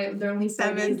periods. They're only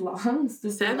 4 days long.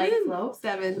 Super light flow.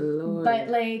 7. Lord. But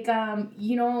like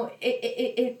you know,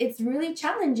 it's really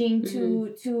challenging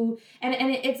to and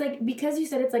it's like, because you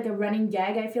said it's like a running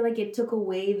gag, I feel like it took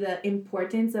away the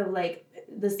importance of like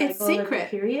the cycle of the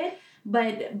period.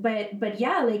 But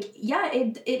yeah, like, yeah,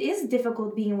 it is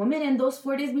difficult being a woman, and those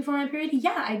 4 days before my period,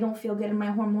 yeah, I don't feel good and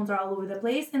my hormones are all over the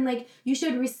place, and like you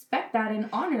should respect that and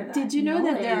honor that. Did you know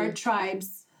that there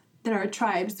are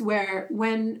tribes where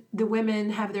when the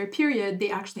women have their period, they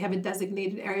actually have a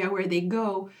designated area where they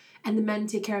go, and the men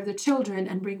take care of the children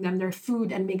and bring them their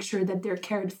food and make sure that they're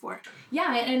cared for.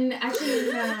 Yeah, and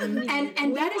actually,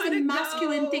 and that is a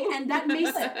masculine thing, and that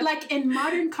may like in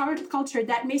modern culture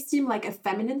that may seem like a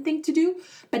feminine thing to do,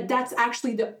 but that's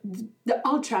actually the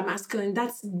ultra masculine.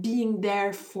 That's being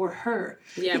there for her.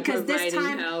 Yeah, because this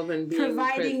time help and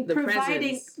providing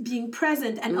being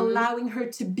present and allowing her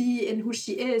to be in who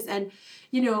she is. And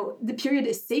you know, the period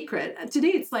is sacred. Today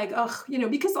it's like, you know,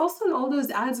 because also all those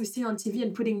ads we see on TV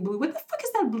and putting blue. What the fuck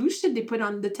is that blue shit they put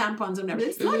on the tampons or whatever?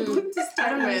 It's not blue to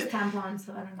start I don't with. use tampons,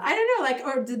 so I don't know. I don't know, like,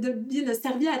 or the you know,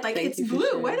 serviette, like, it's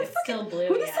blue. Why the fuck? Still blue,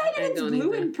 Who decided it's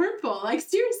blue and purple? Like,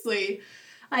 seriously.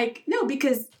 Like, no,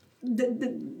 because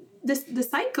the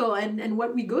cycle and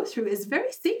what we go through is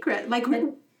very sacred. Like,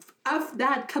 of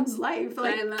that comes life.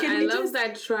 Like, I love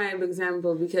that tribe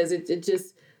example because it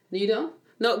just, you know?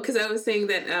 No, because I was saying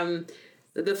that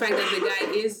the fact that the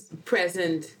guy is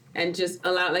present and just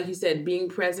allow, like you said, being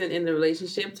present in the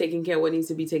relationship, taking care of what needs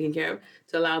to be taken care of,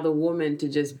 to allow the woman to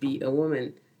just be a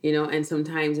woman, you know? And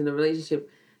sometimes in the relationship,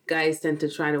 guys tend to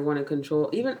try to want to control,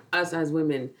 even us as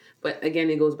women. But again,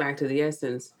 it goes back to the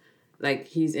essence. Like,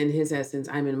 he's in his essence,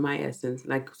 I'm in my essence.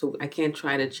 Like, so I can't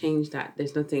try to change that.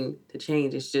 There's nothing to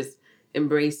change. It's just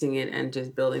embracing it and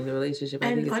just building the relationship.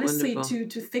 I think it's honestly, wonderful.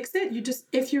 to fix it, you just,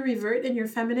 if you revert in your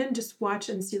feminine, just watch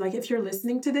and see. Like, if you're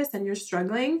listening to this and you're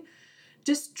struggling,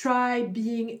 just try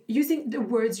using the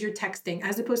words you're texting,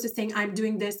 as opposed to saying, I'm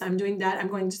doing this, I'm doing that. I'm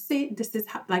going to say, this is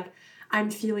how, like, I'm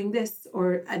feeling this,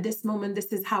 or at this moment,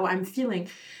 this is how I'm feeling.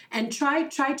 And try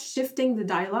shifting the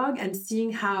dialogue and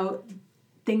seeing how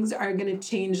things are going to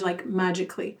change, like,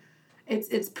 magically.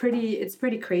 It's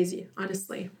pretty crazy,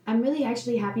 honestly. I'm really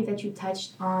actually happy that you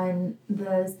touched on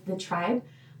the tribe,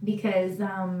 because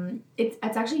it's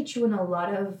actually true in a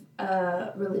lot of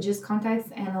religious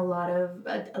contexts and a lot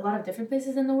of different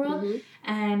places in the world.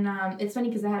 And it's funny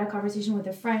because I had a conversation with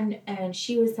a friend, and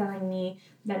she was telling me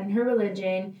that in her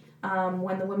religion,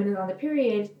 when the woman is on the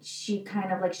period, she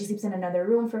kind of like, she sleeps in another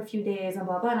room for a few days and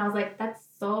blah blah. And I was like, that's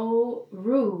so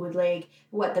rude. Like,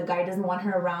 what, the guy doesn't want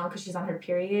her around because she's on her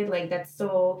period? Like, that's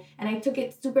so. And I took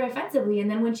it super offensively. And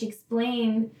then when she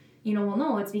explained, you know, well,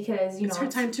 no, it's because, you know, it's her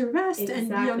time to rest and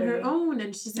be on her own,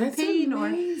 and she's in pain, or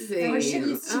she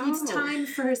needs time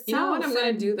for herself. You know what? I'm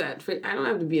gonna do that. I don't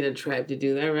have to be in a tribe to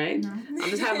do that, right? No. I'll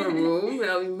just have a room, but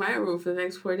I'll be my room for the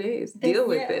next 4 days. Deal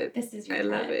with it. This is your I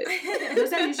love tribe. it.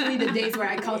 Those are usually the days where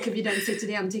I call Kavita and say,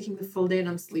 today I'm taking the full day and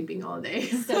I'm sleeping all day.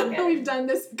 So good. We've done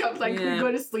this. We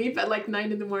go to sleep at like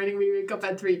 9 a.m. We wake up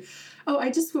at 3. Oh, I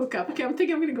just woke up. Okay, I'm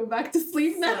thinking I'm gonna go back to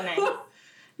sleep now. So nice.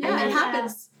 Yeah, it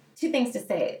happens. 2 things to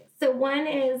say. So one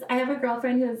is, I have a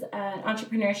girlfriend who's an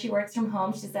entrepreneur. She works from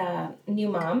home. She's a new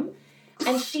mom.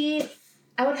 And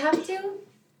I would have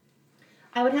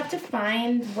to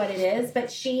find what it is,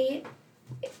 but she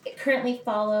currently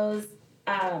follows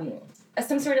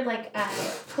some sort of like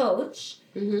coach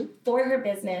for her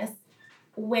business,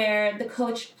 where the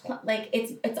coach,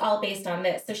 it's all based on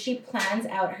this. So she plans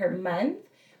out her month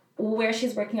where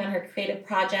she's working on her creative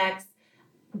projects,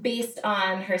 based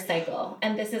on her cycle.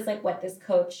 And this is like what this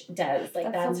coach does.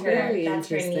 Like that's her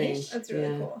niche. That's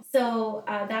really cool. So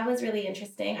that was really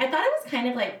interesting. I thought it was kind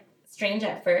of like strange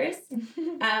at first.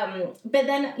 But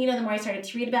then, you know, the more I started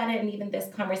to read about it, and even this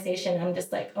conversation, I'm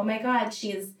just like, oh my God,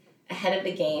 she's ahead of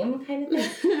the game kind of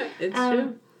thing. It's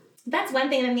true. That's one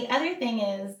thing. And the other thing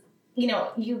is, you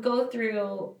know, you go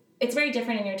through, it's very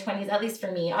different in your 20s, at least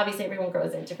for me. Obviously everyone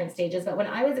grows at different stages, but when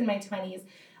I was in my 20s,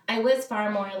 I was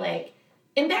far more like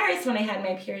embarrassed when I had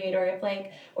my period, or if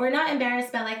like, or not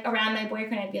embarrassed, but like around my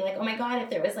boyfriend, I'd be like, oh my God, if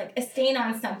there was like a stain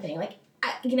on something, like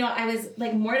I was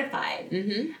like mortified.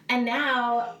 Mm-hmm. And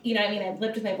now, I've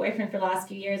lived with my boyfriend for the last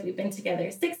few years. We've been together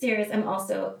 6 years. I'm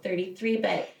also 33.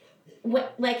 But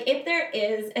if there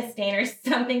is a stain or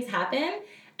something's happened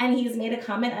and he's made a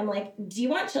comment, I'm like, do you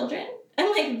want children?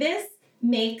 I'm like, this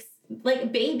makes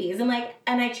like babies. And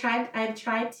I've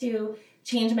tried to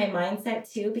change my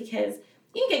mindset too, because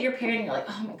you can get your period and you're like,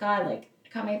 oh my God, like I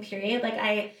got my period. Like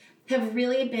I have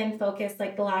really been focused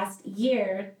like the last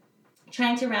year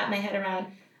trying to wrap my head around.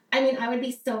 I mean, I would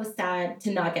be so sad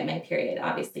to not get my period,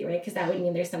 obviously, right? Because that would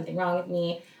mean there's something wrong with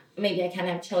me. Maybe I can't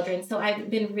have children. So I've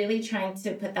been really trying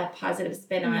to put that positive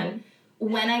spin on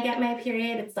when I get my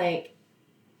period. It's like,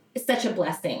 it's such a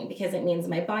blessing because it means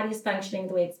my body's functioning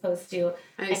the way it's supposed to.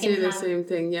 I say the same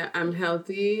thing. Yeah, I'm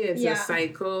healthy. It's a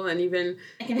cycle, and even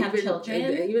I can have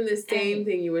children. Even the same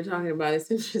thing you were talking about. It's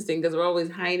interesting because we're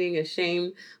always hiding,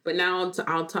 ashamed. But now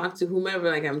I'll talk to whomever.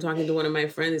 Like I'm talking to one of my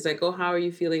friends. It's like, oh, how are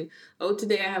you feeling? Oh,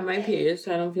 today I have my period,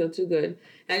 so I don't feel too good.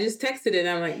 And I just texted it. And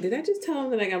I'm like, did I just tell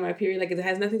him that I got my period? Like it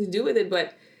has nothing to do with it,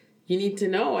 but you need to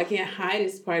know. I can't hide.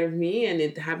 It's part of me, and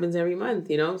it happens every month.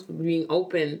 It's being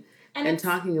open. And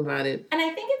talking about it. And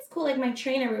I think it's cool, like my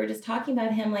trainer, we were just talking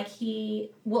about him, like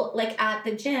he will, like at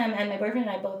the gym, and my boyfriend and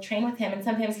I both train with him, and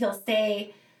sometimes he'll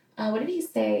say, what did he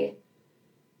say?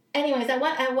 Anyways, at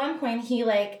one point he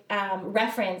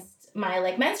referenced my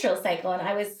like menstrual cycle, and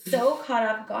I was so caught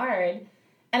off guard,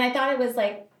 and I thought it was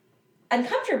like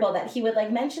uncomfortable that he would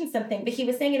like mention something, but he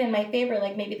was saying it in my favor,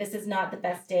 like maybe this is not the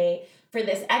best day for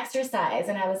this exercise,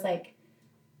 and I was like,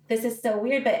 this is so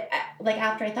weird, but like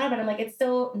after I thought about it, I'm like, it's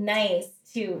so nice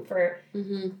too for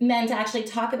men to actually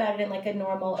talk about it in like a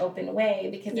normal, open way,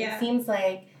 because it seems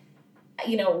like,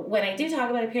 when I do talk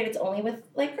about a period, it's only with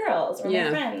like girls or my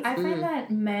friends. I find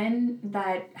that men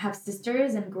that have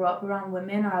sisters and grow up around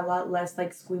women are a lot less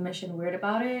like squeamish and weird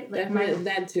about it. Like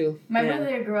that too. My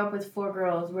brother grew up with 4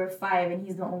 girls. We're 5, and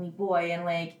he's the only boy, and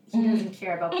like he doesn't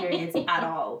care about periods at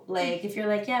all. Like if you're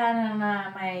like, no,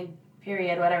 my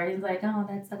period, whatever. He's like, oh,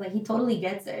 that's like, he totally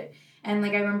gets it. And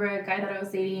like, I remember a guy that I was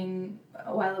dating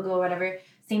a while ago, whatever,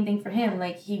 same thing for him.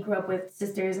 Like, he grew up with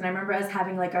sisters, and I remember us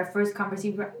having like our first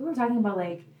conversation. We were talking about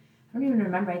like, I don't even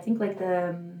remember. I think like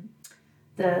the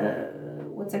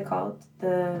what's it called?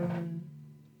 The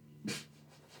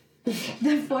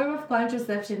form of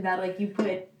contraception that like you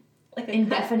put like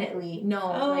indefinitely. No.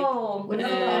 Oh, like, what is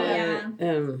it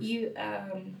called?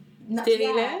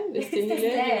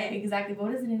 Stimulus? Exactly.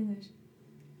 What is it in English?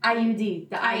 IUD.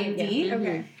 The IUD. Yeah.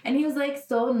 Okay. And he was like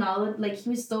so he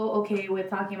was so okay with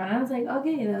talking about it. I was like,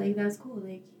 okay, like that's cool.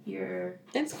 Like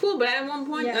It's cool, but at one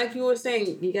point, like you were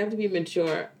saying, you have to be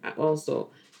mature also.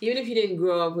 Even if you didn't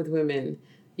grow up with women,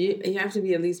 you have to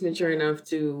be at least mature enough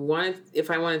to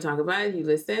if I want to talk about it, you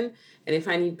listen. And if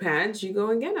I need pads, you go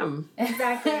and get them.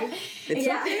 Exactly. It's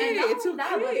okay. It's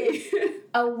okay.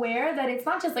 Aware that it's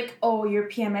not just like, oh, you're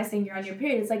PMSing, you're on your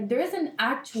period. It's like there's an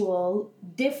actual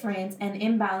difference and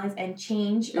imbalance and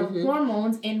change of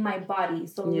hormones in my body.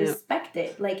 So respect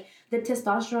it. Like the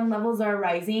testosterone levels are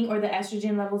rising, or the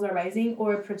estrogen levels are rising,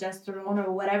 or progesterone,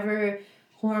 or whatever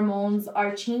hormones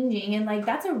are changing. And like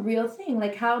that's a real thing.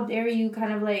 Like how dare you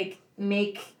kind of like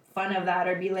make fun of that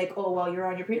or be like, oh, well, you're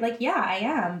on your period. Like, yeah, I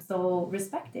am. So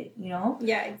respect it, Yeah,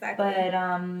 exactly. But, I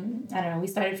don't know. We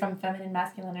started from feminine,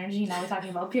 masculine energy. Now we're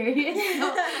talking about periods.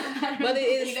 So, but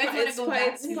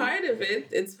it's part of it.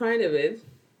 It's part of it.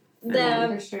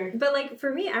 For sure. But like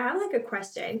for me, I have like a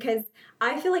question, because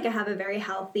I feel like I have a very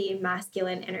healthy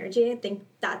masculine energy. I think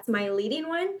that's my leading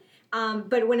one.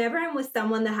 But whenever I'm with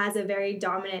someone that has a very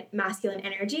dominant masculine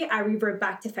energy, I revert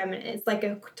back to feminine. It's like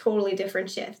a totally different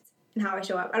shift in how I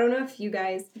show up. I don't know if you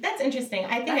guys... That's interesting.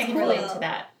 I think I can relate to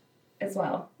that as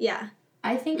well. Yeah.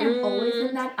 I think I'm always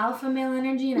in that alpha male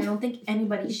energy, and I don't think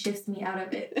anybody shifts me out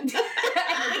of it. I think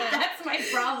that's my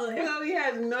problem. Chloe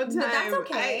has no time. But that's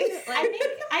okay.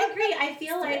 I agree. I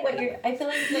feel like what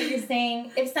you're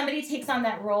saying, if somebody takes on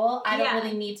that role, I don't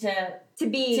really need to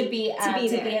be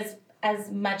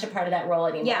as much a part of that role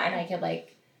anymore. Yeah. And I could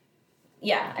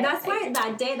That's why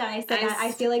that day that I said that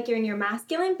I feel like you're in your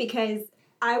masculine, because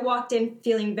I walked in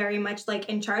feeling very much like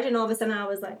in charge, and all of a sudden I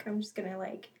was like, I'm just gonna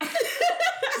like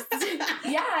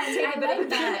I like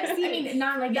that. I mean,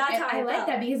 not like I like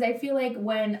that, because I feel like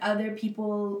when other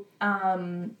people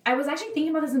I was actually thinking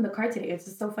about this in the car today. It's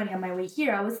just so funny. On my way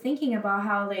here, I was thinking about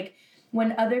how like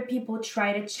when other people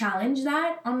try to challenge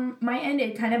that on my end,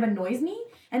 it kind of annoys me.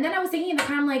 And then I was thinking in the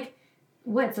car, I'm like,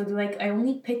 what? So do I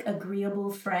only pick agreeable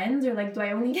friends, or like do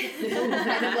I only pick people who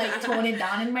kind of like tone it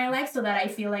down in my life so that I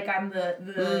feel like I'm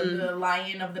the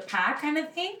lion of the pack kind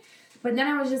of thing? But then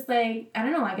I was just like, I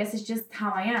don't know, I guess it's just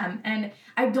how I am. And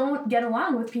I don't get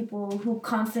along with people who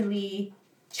constantly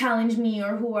challenge me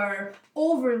or who are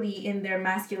overly in their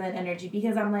masculine energy,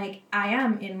 because I'm like, I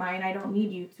am in mine. I don't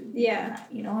need you to be in that,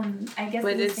 you know? And I guess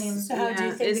But it's the same. So how do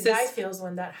you think the guy feels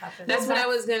when that happens? That's what I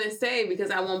was going to say,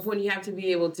 because at one point you have to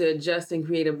be able to adjust and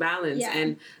create a balance. Yeah.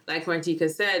 And like Martika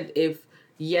said,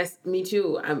 yes, me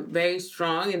too, I'm very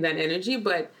strong in that energy,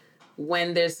 but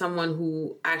when there's someone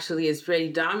who actually is very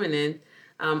dominant,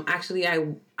 actually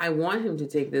I want him to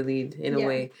take the lead in a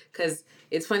way. Because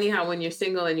it's funny how when you're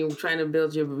single and you're trying to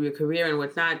build your career and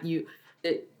whatnot,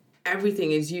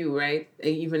 everything is you, right?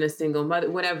 Even a single mother,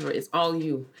 whatever, it's all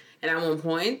you. And at one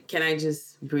point, can I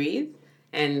just breathe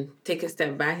and take a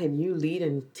step back and you lead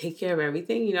and take care of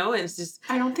everything, you know? And it's just...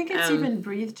 I don't think it's even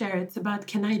breathe, Jared. It's about,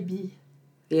 can I be?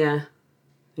 Yeah.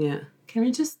 Can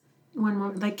we just, one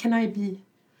more, like, can I be?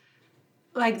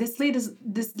 Like, this latest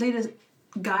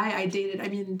guy I dated, I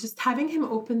mean, just having him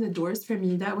open the doors for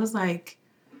me, that was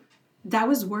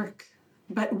work.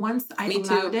 But once I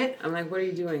allowed it... I'm like, what are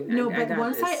you doing? No, but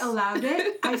once I allowed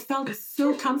it, I felt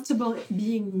so comfortable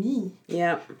being me.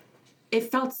 Yep.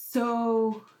 It felt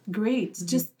so great,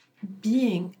 just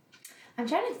being. I'm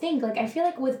trying to think, like, I feel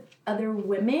like with other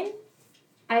women,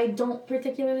 I don't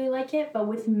particularly like it, but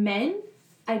with men,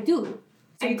 I do.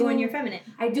 So you go in your feminine.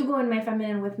 I do go in my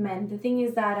feminine with men. The thing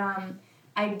is that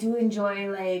I do enjoy,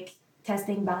 like,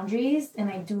 testing boundaries, and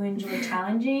I do enjoy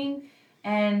challenging,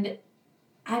 and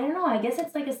I don't know, I guess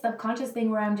it's like a subconscious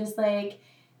thing where I'm just like,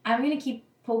 I'm gonna keep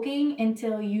poking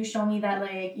until you show me that,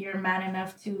 like, you're man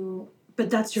enough to...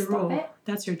 But that's your stop role. it.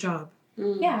 That's your job.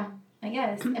 Yeah, I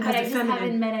guess. But I just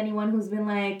haven't met anyone who's been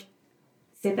like,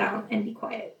 sit down and be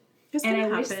quiet. And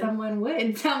I wish someone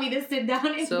would tell me to sit down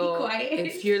and be quiet.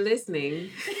 If you're listening...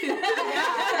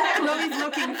 Chloe's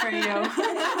looking for you.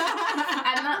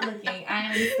 I'm not looking.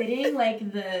 I am sitting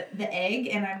like the egg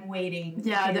and I'm waiting.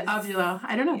 Yeah, the ovula.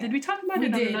 I don't know. Yeah. Did we talk about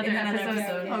it on another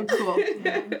episode? Oh,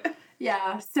 cool.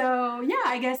 Yeah. So, yeah,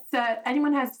 I guess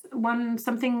anyone has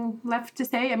something left to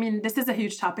say? I mean, this is a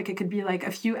huge topic. It could be like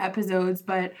a few episodes,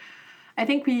 but I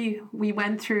think we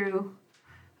went through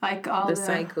like all the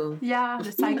cycle. Yeah,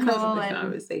 the cycle and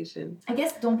conversation. I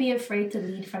guess don't be afraid to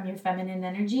lead from your feminine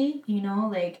energy. You know,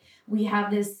 like we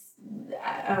have this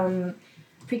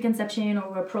preconception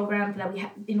or a program that we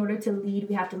have, in order to lead,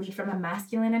 we have to lead from a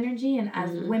masculine energy. And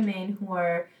as women who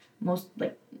are most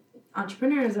like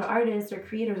entrepreneurs or artists or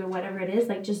creators or whatever it is,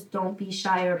 like just don't be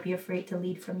shy or be afraid to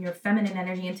lead from your feminine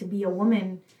energy and to be a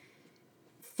woman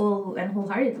full and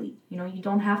wholeheartedly. You know, you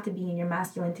don't have to be in your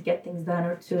masculine to get things done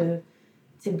or to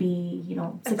be, you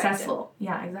know, successful. Effective.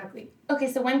 Yeah, exactly.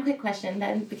 Okay, so one quick question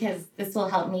then, because this will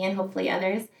help me and hopefully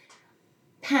others.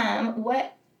 Pam,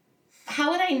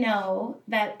 how would I know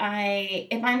that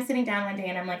if I'm sitting down one day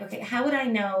and I'm like, okay, how would I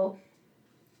know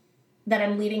that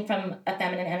I'm leading from a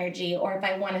feminine energy, or if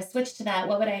I want to switch to that,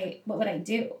 what would I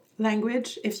do?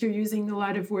 Language. If you're using a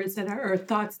lot of words or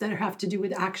thoughts that have to do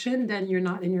with action, then you're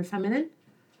not in your feminine.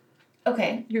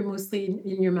 Okay. You're mostly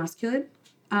in your masculine.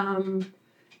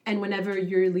 And whenever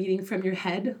you're leading from your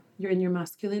head, you're in your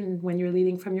masculine. And when you're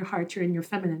leading from your heart, you're in your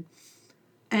feminine.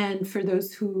 And for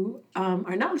those who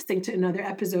are not listening to another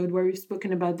episode where we've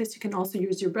spoken about this, you can also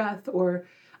use your breath or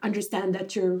understand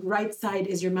that your right side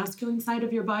is your masculine side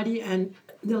of your body and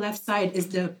the left side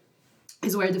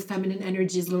is where the feminine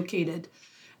energy is located.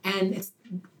 And it's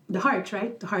the heart,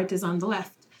 right? The heart is on the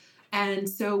left. And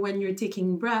so when you're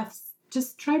taking breaths,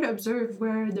 just try to observe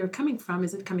where they're coming from.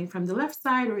 Is it coming from the left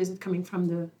side or is it coming from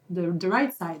the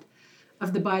right side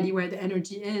of the body where the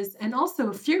energy is? And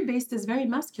also, fear-based is very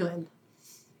masculine.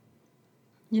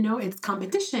 You know, it's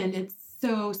competition. It's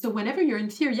so whenever you're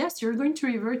in fear, yes, you're going to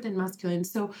revert in masculine.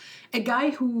 So a guy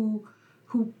who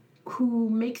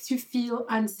makes you feel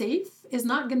unsafe is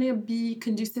not going to be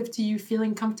conducive to you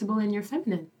feeling comfortable in your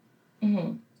feminine.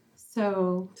 Mm-hmm.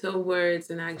 So words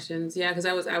and actions, yeah. Because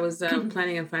I was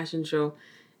planning a fashion show,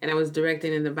 and I was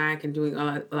directing in the back and doing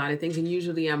a lot of things. And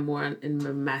usually I'm more in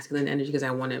my masculine energy because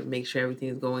I want to make sure everything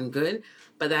is going good.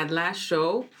 But that last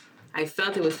show, I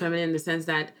felt it was feminine in the sense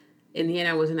that in the end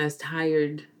I wasn't as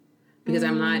tired because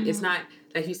I'm not. It's not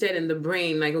like you said in the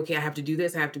brain. Like, okay, I have to do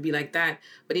this. I have to be like that.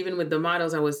 But even with the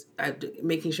models, I was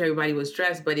making sure everybody was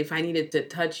dressed. But if I needed to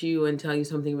touch you and tell you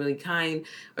something really kind,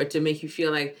 or to make you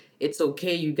feel like it's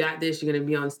okay, you got this, you're going to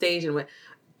be on stage. And what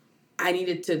I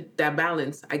needed that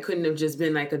balance. I couldn't have just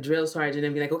been like a drill sergeant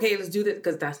and be like, okay, let's do this.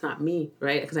 Because that's not me,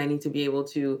 right? Because I need to be able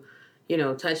to,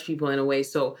 touch people in a way.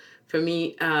 So for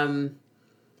me,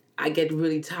 I get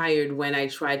really tired when I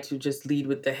try to just lead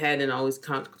with the head and always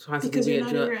constantly because be you're a not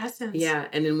drill. in your essence. Yeah.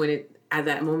 And then when at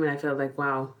that moment, I felt like,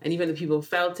 wow. And even the people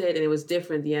felt it, and it was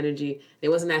different, the energy. It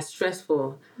wasn't as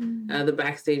stressful, the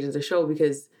backstage of the show,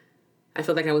 because I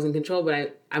felt like I was in control,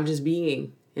 but I'm just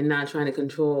being and not trying to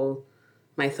control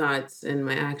my thoughts and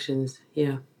my actions.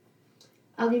 Yeah.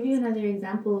 I'll give you another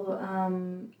example.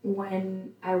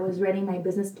 When I was writing my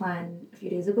business plan a few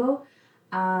days ago,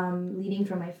 leading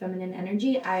from my feminine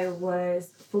energy, I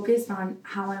was focused on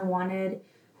how I wanted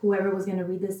whoever was going to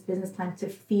read this business plan to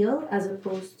feel, as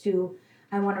opposed to,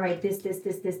 I want to write this.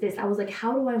 I was like,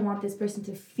 how do I want this person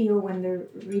to feel when they're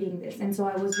reading this? And so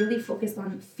I was really focused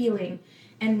on feeling.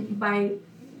 And by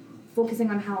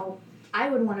focusing on how I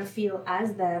would want to feel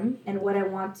as them and what I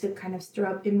want to kind of stir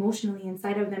up emotionally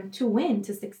inside of them to win,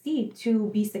 to succeed, to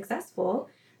be successful.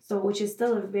 So, which is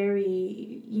still a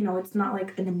very, it's not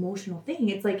like an emotional thing.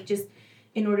 It's like just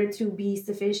in order to be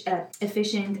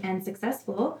efficient and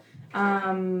successful,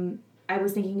 I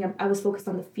was focused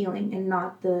on the feeling and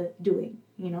not the doing,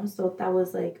 So that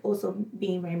was like also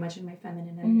being very much in my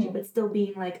feminine energy, but still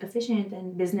being like efficient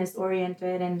and business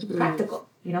oriented and practical,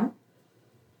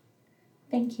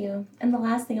 Thank you. And the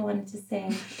last thing I wanted to say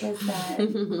is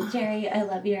that, Jerry, I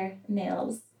love your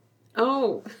nails.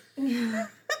 Oh.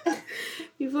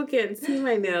 People can't see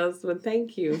my nails, but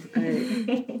thank you.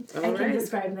 I can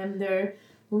describe them. They're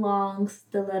long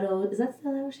stiletto. Is that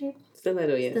stiletto shape?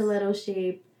 Stiletto, yes. Stiletto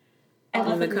shape.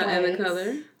 And the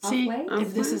color? See,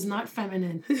 if this is not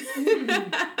feminine. Is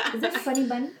that funny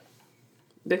bunny?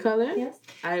 The color? Yes.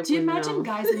 Do you imagine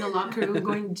guys in the locker room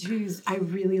going, geez, I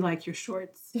really like your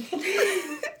shorts? See,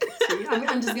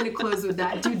 I'm just going to close with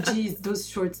that. Dude, geez, those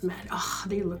shorts, man. Oh,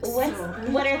 they look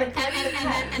What are the...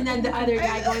 And then the other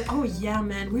guy going, oh, yeah,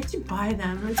 man, where'd you buy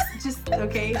them? It's just,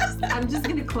 okay, I'm just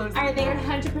going to close Are with they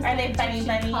that. 100%? Are they funny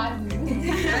bunny? Are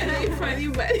they funny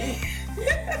bunny?